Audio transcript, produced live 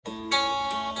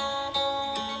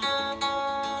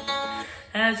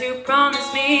As you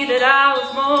promised me that I was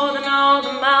more than all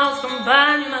the miles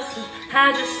combined. You must have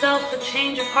had yourself a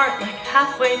change of heart like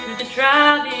halfway through the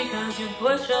drive, because your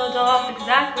voice trailed off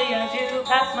exactly as you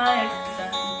passed my exit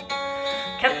sign.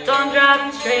 Kept on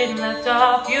driving straight and left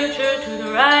our future to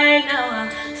the right. Now I'm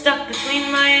stuck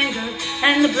between my anger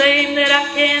and the blame that I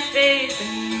can't face.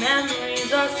 And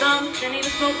memories are something even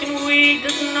smoking weed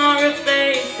does not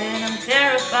replace. And I'm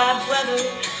terrified of weather,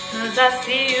 cause I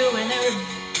see you when it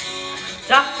rains.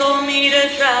 Doc told me to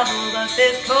travel, but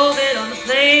there's COVID on the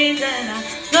planes. And I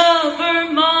love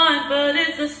Vermont, but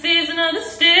it's the season of the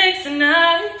sticks. And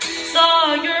I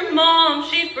saw your mom,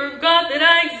 she forgot that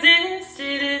I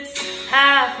existed. It's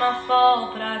half my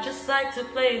fault, but I just like to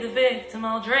play the victim.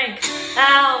 I'll drink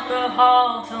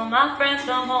alcohol till my friends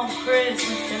come home for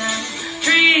Christmas. And I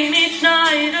dream each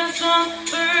night of some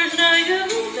version of you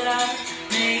that I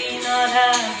may not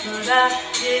have, but I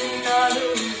did not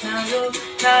lose. Now you'll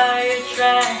tie your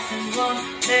tracks in one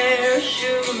pair of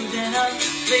shoes, and I'm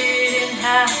split in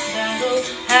half, that'll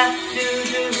have to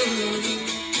do.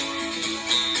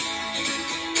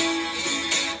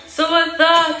 So I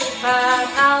thought if I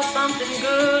have something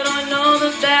good on all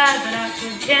the bad, but I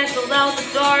could cancel out the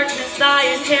darkness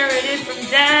I inherited from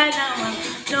Dad. Now I'm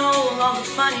no longer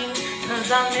funny,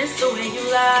 cause I miss the way you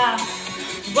laugh.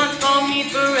 You once called me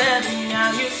forever,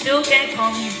 now you still can't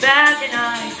call me back. And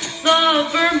I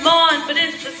love Vermont, but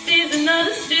it's the season of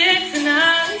the sticks. And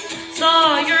I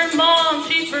saw your mom,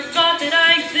 she forgot that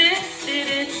I existed.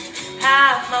 It's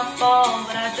half my fault,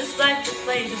 but I just like to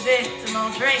play the victim.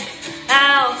 I'll drink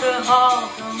alcohol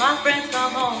till my friends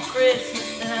come home for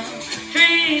Christmas. And I'll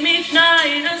dream each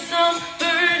night of some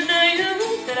version of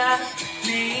you that I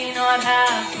may not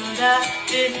have, but I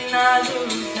did not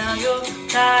lose. Now you'll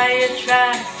tie your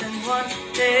tracks in one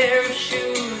pair of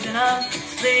shoes, and I'm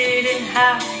split in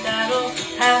half, that'll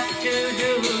have to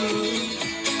do.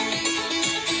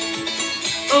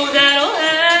 Oh, that'll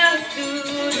have to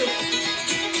do.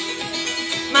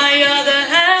 My other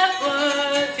half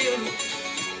was you.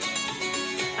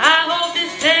 I hope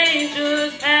this pain's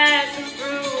just passing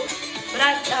through, but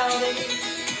I doubt it.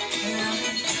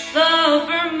 Love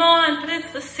Vermont, but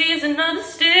it's the season of the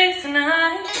sticks. And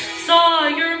I saw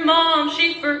your mom,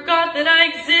 she forgot that I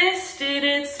existed.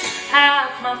 It's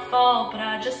half my fault, but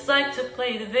I just like to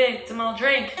play the victim. I'll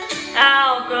drink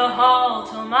alcohol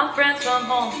till my friends come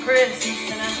home for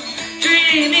Christmas. And I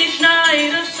dream each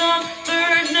night of some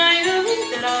version of you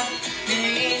that I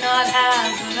may not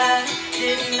have, but I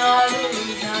did not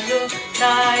lose. Now you'll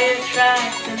tie your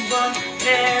tracks in one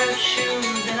pair of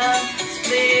shoes, and I'm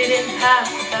split in half,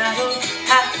 that'll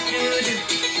have to do,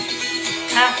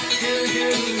 have to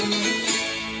do.